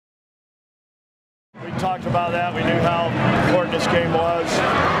We talked about that. We knew how important this game was.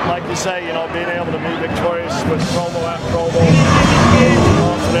 Like you say, you know, being able to be victorious with promo at promo,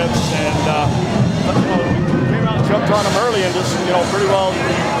 confidence, and we came out and jumped on them early and just, you know, pretty well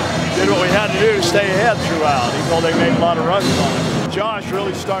did what we had to do to stay ahead throughout, even though they made a lot of runs on it. Josh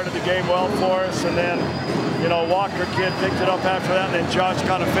really started the game well for us, and then, you know, Walker kid picked it up after that, and then Josh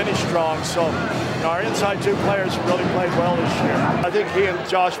kind of finished strong. So, you know, our inside two players really played well this year. I think he and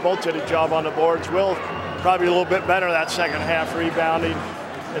Josh both did a job on the boards. Will probably a little bit better that second half rebounding.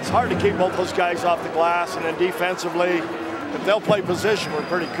 It's hard to keep both those guys off the glass, and then defensively, if they'll play position, we're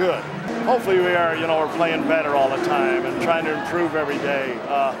pretty good. Hopefully we are, you know, we're playing better all the time and trying to improve every day.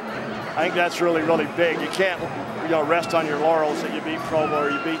 I think that's really, really big. You can't, you know, rest on your laurels that you beat Provo or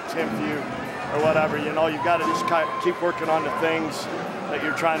you beat Timpview or whatever. You know, you've got to just keep working on the things that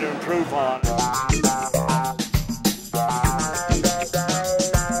you're trying to improve on.